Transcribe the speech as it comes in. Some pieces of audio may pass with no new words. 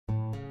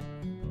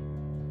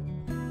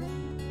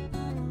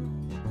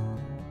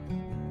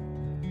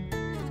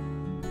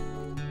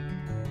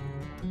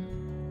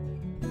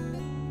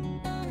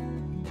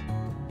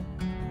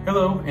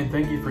Hello, and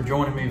thank you for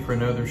joining me for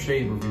another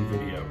shade review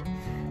video.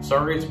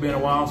 Sorry it's been a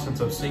while since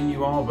I've seen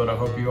you all, but I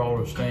hope you all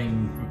are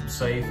staying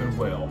safe and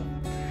well.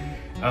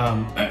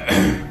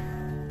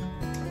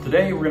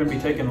 Today we're going to be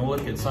taking a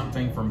look at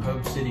something from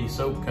Hope City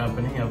Soap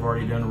Company. I've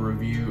already done a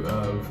review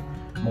of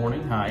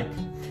Morning Hike,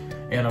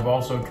 and I've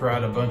also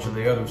tried a bunch of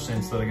the other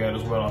scents that I got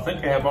as well. I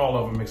think I have all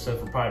of them except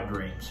for Pipe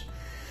Dreams.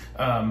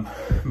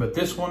 But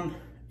this one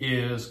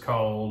is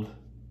called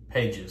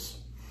Pages.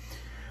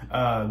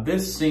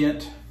 This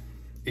scent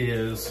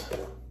is,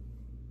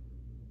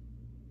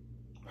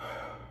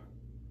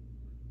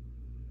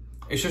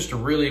 it's just a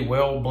really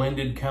well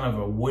blended kind of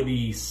a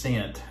woody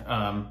scent.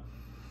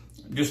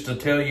 Just to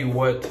tell you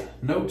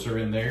what notes are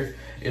in there,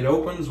 it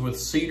opens with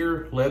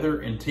cedar,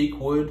 leather, and teak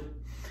wood,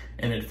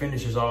 and it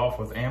finishes off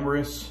with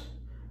ambergris,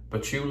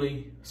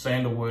 patchouli,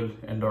 sandalwood,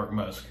 and dark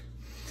musk.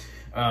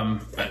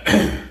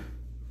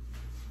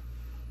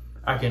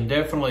 I can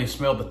definitely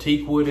smell the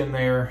teak wood in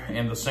there,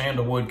 and the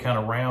sandalwood kind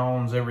of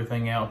rounds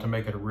everything out to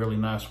make it a really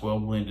nice,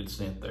 well-blended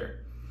scent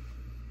there.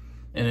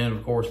 And then,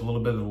 of course, a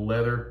little bit of the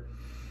leather.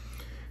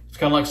 It's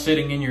kind of like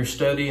sitting in your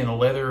study in a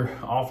leather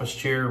office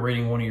chair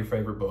reading one of your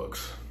favorite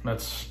books.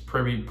 That's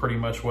pretty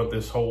much what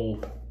this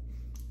whole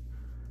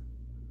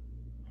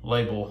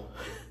label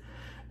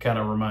kind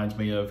of reminds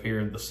me of here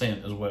in the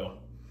scent as well.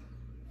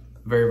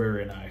 Very,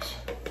 very nice.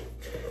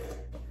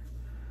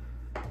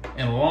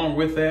 And along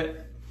with that,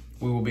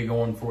 we will be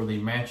going for the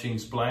matching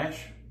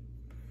splash.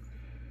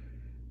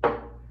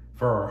 For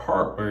our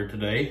hardware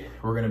today,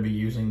 we're going to be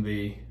using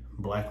the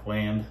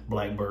Blackland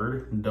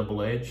Blackbird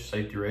Double Edge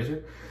Safety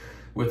Razor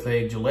with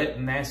a Gillette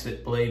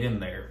Nasset blade in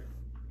there.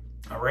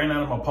 I ran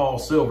out of my Paul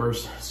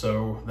Silvers,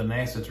 so the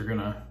Nassets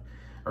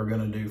are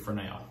gonna do for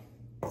now.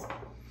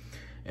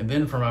 And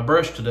then for my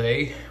brush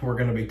today, we're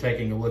gonna be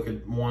taking a look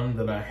at one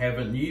that I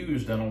haven't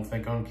used, I don't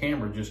think, on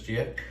camera just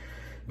yet.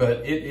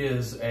 But it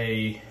is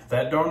a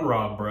That Darn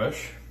Rob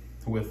brush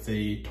with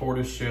the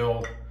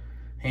tortoiseshell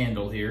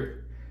handle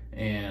here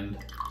and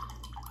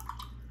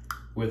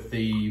with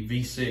the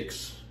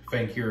V6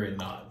 Fancurian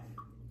knot.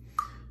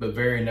 But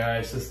very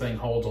nice. This thing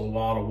holds a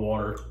lot of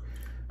water.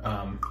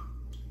 I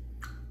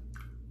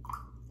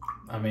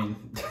mean,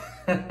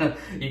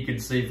 you can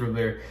see from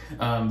there.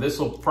 This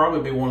will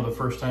probably be one of the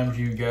first times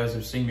you guys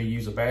have seen me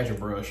use a Badger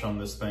brush on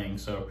this thing.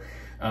 So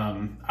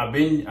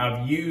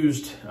I've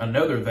used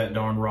another That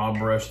Darn Rob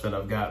brush that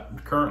I've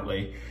got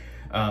currently,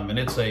 and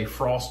it's a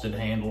frosted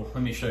handle.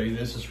 Let me show you.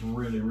 This is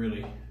really,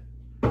 really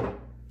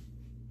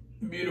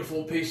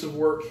beautiful piece of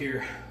work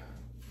here.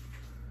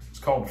 It's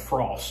called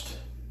Frost.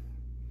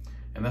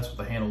 And that's what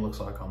the handle looks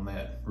like on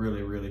that.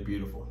 Really, really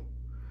beautiful.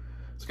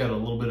 It's got a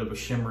little bit of a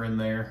shimmer in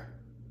there.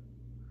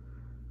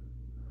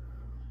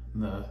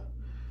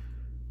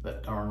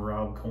 That Darn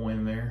Rob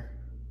coin there.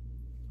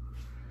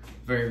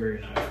 Very,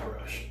 very nice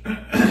brush.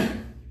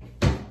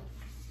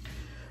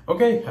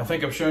 Okay, I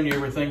think I've shown you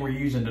everything we're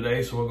using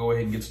today, so we'll go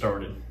ahead and get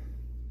started.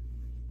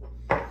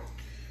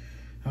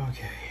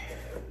 Okay.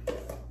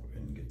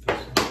 Get this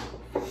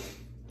in.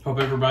 Hope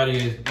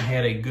everybody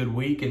had a good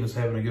week and is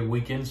having a good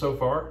weekend so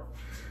far.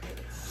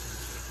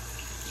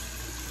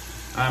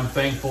 I'm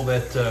thankful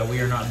that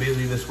we are not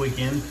busy this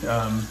weekend.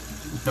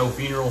 No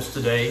funerals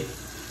today.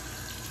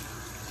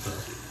 So.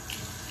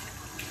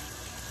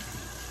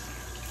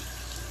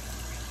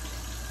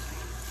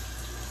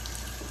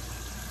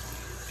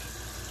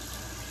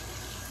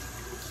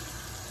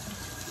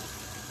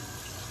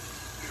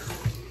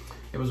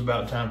 It was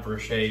about time for a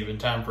shave, and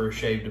time for a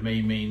shave to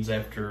me means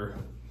after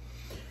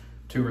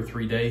 2 or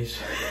 3 days.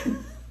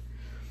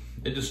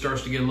 It just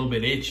starts to get a little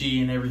bit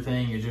itchy and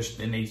everything.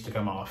 It needs to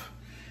come off.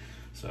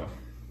 So,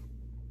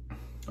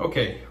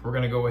 okay, we're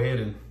gonna go ahead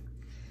and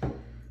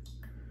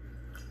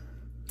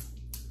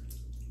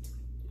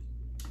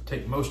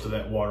take most of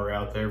that water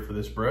out there for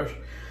this brush,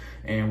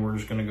 and we're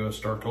just gonna go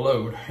start to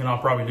load. And I'll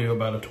probably do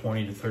about a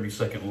 20 to 30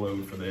 second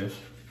load for this.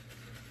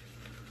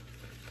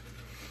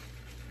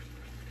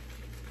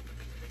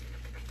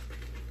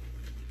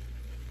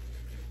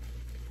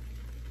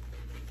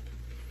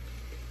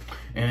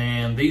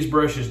 And these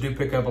brushes do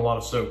pick up a lot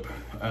of soap.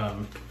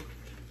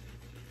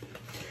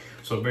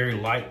 So very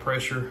light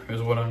pressure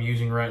is what I'm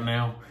using right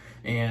now,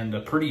 and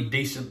a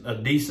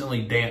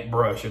decently damp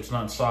brush. It's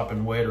not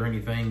sopping wet or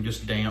anything,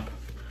 just damp.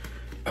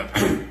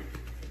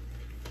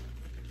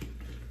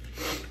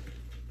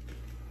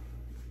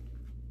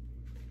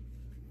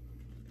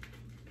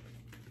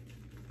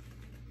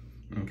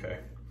 Okay,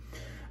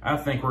 I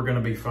think we're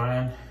gonna be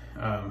fine.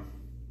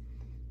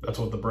 That's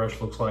what the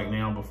brush looks like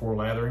now before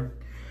lathering.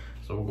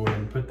 So we'll go ahead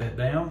and put that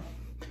down,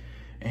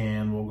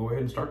 and we'll go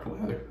ahead and start to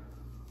lather.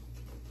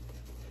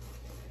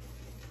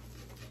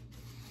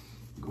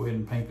 Go ahead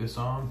and paint this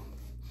on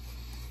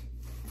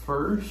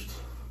first.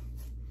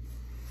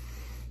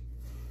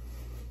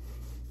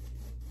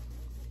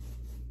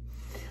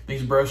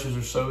 These brushes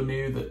are so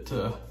new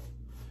that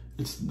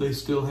they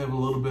still have a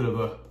little bit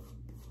of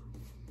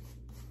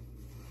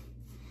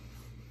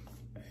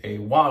a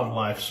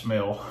wildlife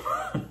smell.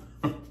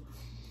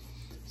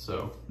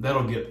 So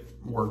that'll get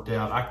worked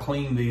out. I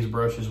cleaned these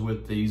brushes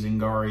with the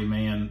Zingari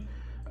Man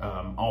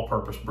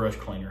all-purpose brush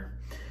cleaner,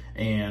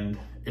 and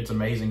it's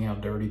amazing how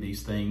dirty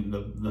these things,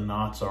 the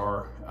knots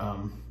are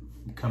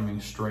coming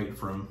straight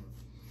from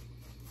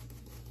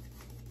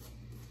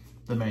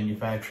the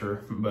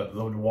manufacturer, but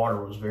the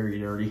water was very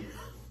dirty.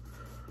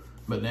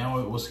 But now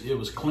it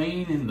was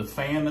clean, and the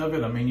fan of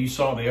it, I mean, you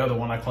saw the other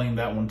one, I cleaned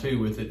that one too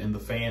with it, and the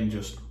fan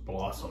just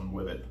blossomed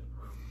with it.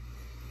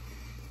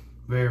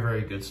 Very,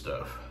 very good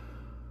stuff.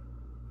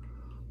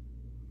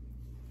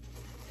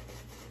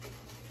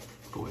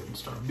 Go ahead and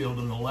start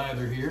building the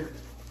lather here.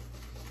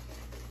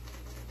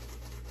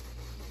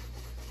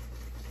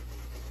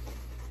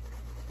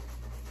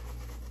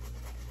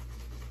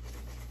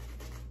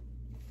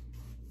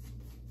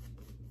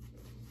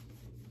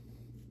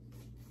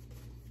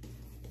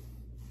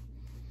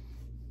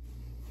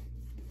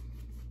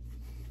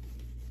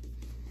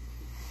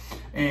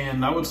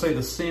 And I would say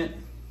the scent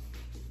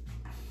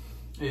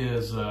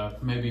is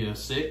maybe a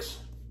 6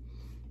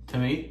 to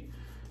me.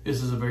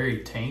 This is a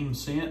very tame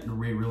scent.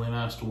 It'd be really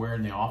nice to wear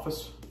in the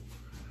office.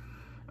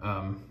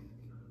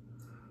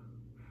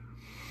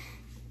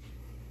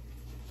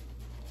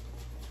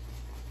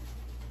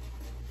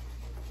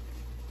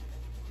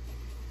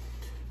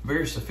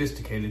 Very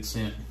sophisticated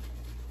scent.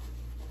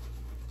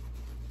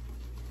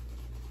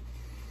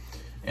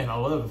 And I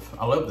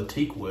love the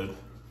teak wood.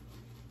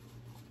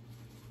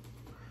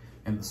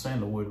 And the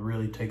sandalwood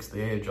really takes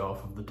the edge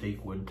off of the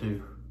teak wood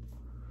too.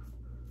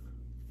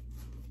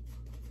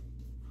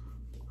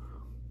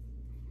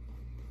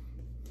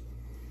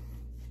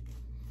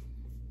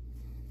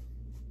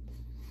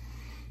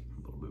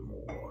 A little bit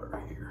more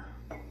water here.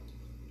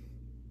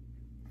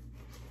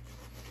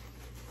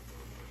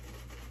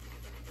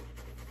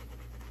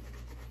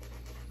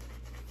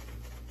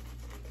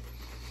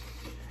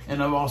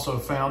 And I've also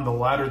found the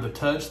lighter the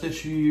touch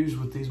that you use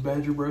with these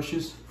Badger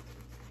brushes,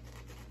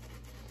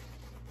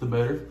 the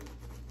better.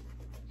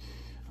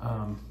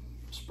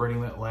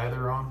 Spreading that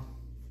lather on,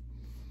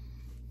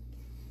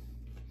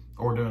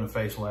 or doing a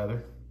face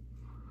lather.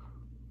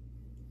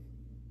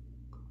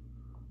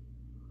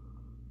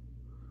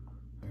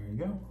 There you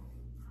go.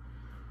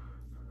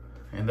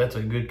 And that's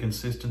a good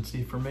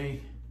consistency for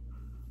me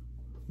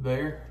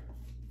there.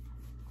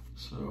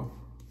 So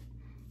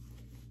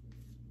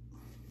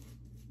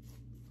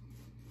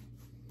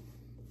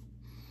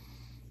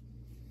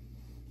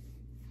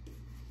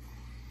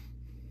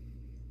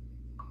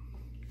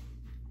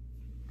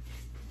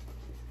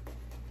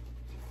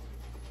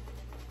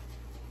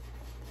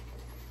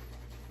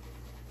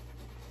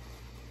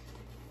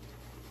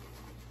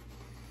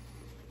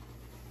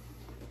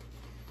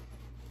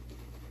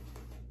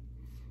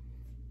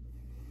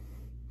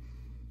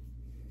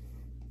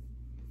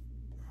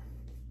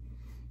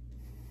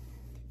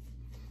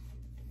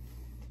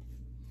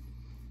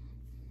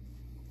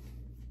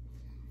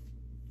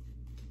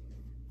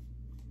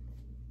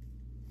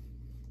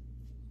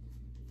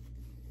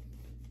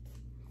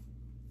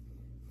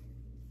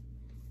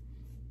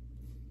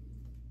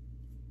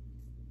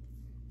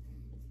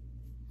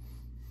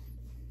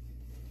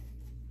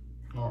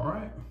all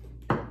right.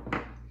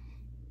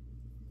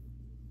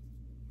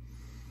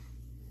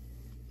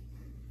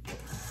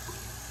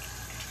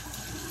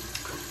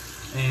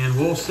 And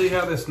we'll see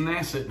how this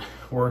Nasset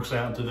works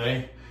out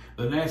today.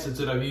 The Nassets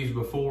that I've used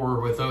before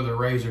with other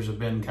razors have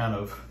been kind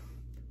of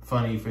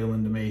funny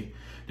feeling to me.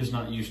 Just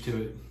not used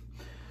to it.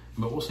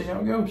 But we'll see how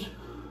it goes.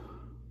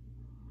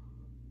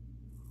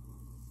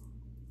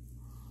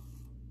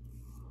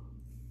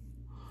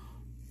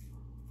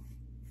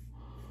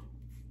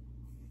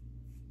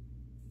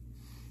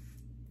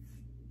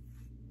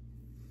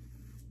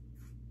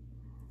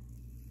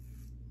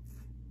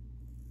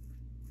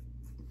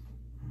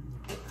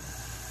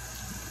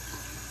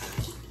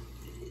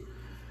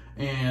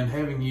 And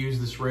having used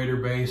this Raider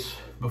base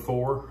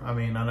before, I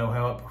mean, I know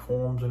how it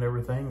performs and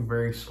everything.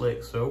 Very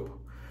slick soap.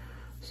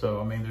 So,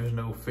 I mean, there's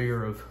no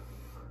fear of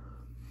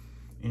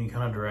any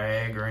kind of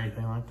drag or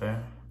anything like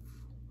that.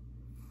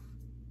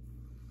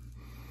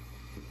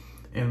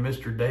 And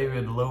Mr.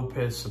 David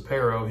Lopez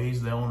Sapero,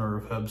 he's the owner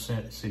of Hub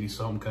City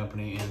Soap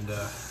Company, and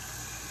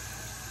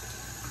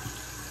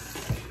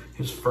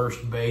his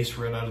first base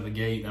right out of the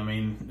gate, I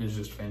mean, is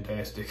just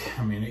fantastic.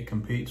 I mean, it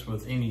competes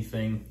with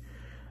anything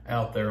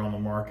out there on the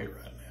market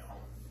right now.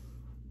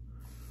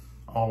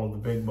 All of the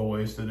big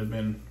boys that have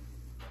been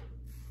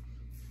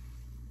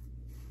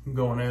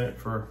going at it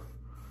for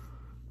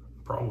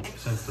probably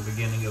since the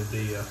beginning of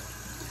the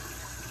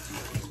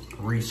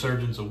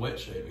resurgence of wet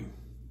shaving.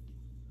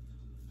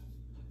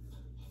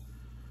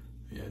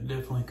 Yeah, it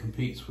definitely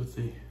competes with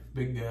the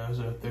big guys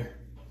out there.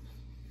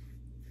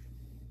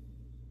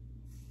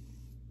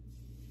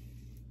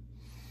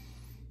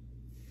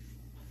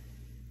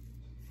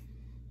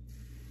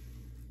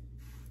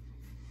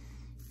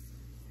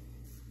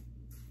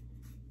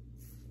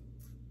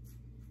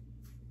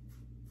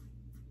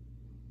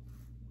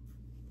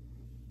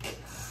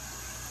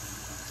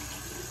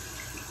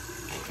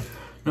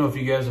 I don't know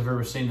if you guys have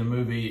ever seen the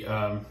movie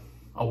A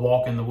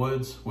Walk in the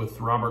Woods with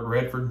Robert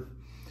Redford.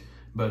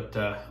 But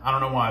I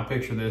don't know why I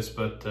picture this,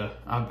 but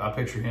I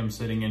picture him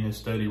sitting in his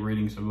study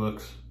reading some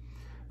books.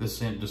 This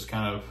scent just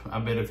kind of, I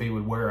bet if he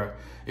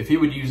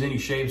would use any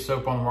shave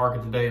soap on the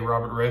market today,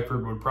 Robert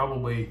Redford would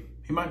probably,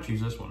 he might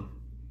choose this one.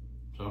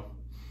 So.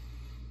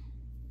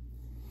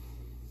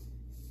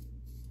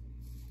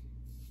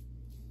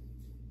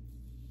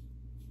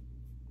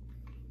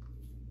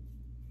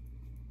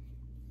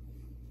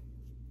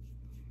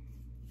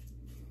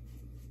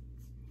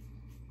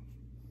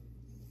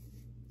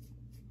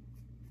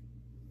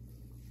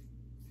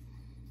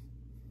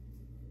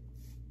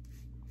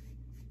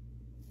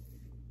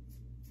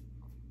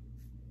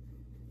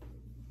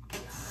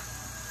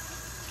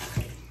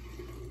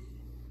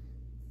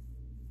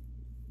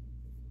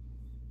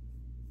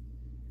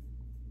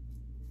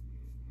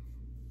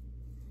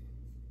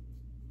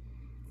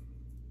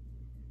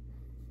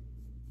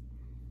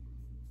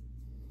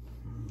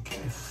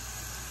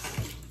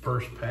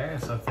 First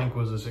pass, I think,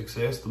 was a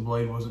success. The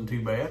blade wasn't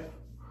too bad.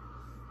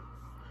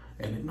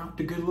 And it knocked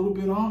a good little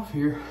bit off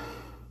here.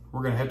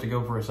 We're gonna have to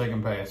go for a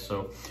second pass.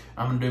 So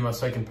I'm gonna do my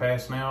second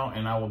pass now,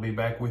 and I will be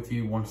back with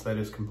you once that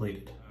is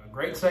completed.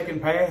 Great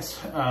second pass.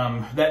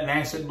 That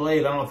Nasset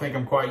blade, I don't think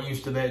I'm quite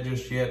used to that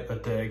just yet,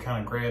 but it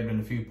kind of grabbed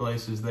in a few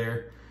places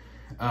there.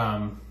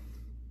 And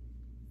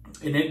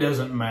it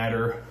doesn't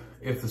matter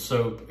if the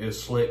soap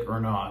is slick or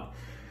not.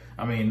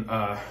 I mean,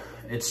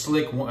 it's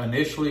slick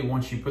initially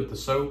once you put the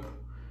soap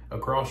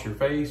across your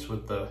face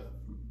with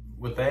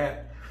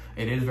that.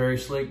 It is very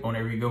slick.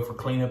 Whenever you go for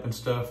cleanup and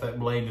stuff, that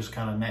blade just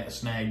kind of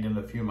snagged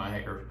into a few of my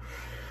hairs.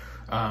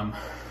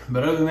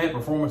 But other than that,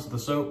 performance of the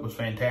soap was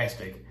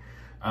fantastic.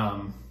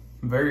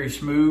 Very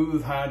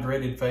smooth,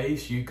 hydrated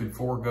face. You could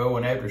forego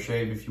an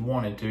aftershave if you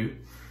wanted to.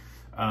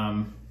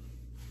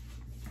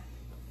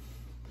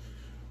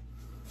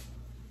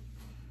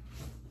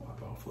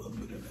 Wipe off a little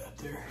bit of that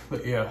there.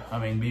 But yeah, I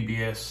mean,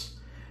 BBS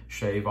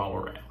shave all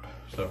around.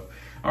 So,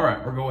 all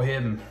right, we'll go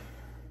ahead and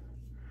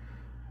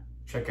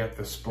check out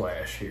this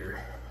splash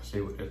here,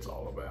 see what it's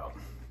all about.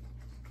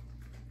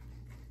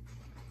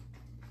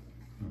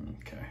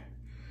 Okay.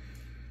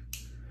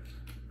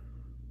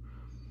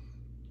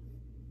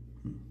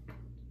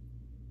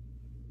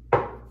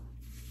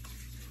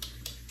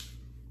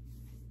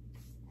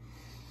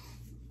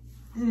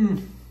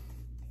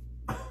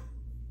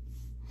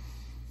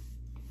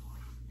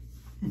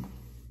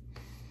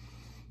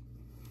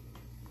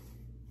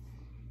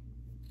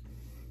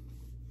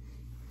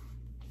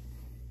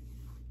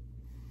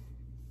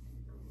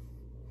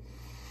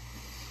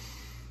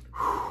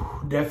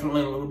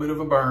 Definitely a little bit of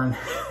a burn.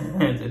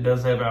 It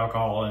does have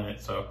alcohol in it,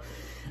 so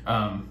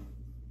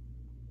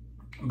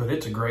but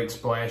it's a great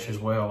splash as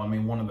well. I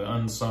mean, one of the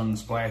unsung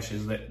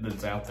splashes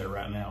that's out there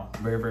right now.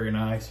 Very, very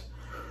nice.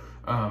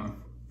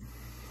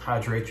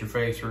 Hydrate your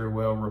face very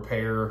well,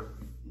 repair,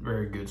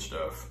 very good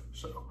stuff.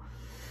 So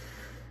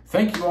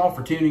thank you all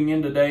for tuning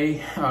in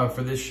today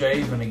for this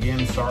shave. And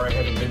again, sorry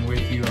I haven't been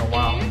with you in a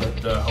while,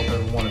 but hope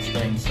everyone is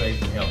staying safe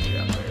and healthy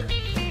out there.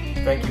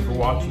 Thank you for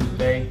watching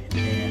today.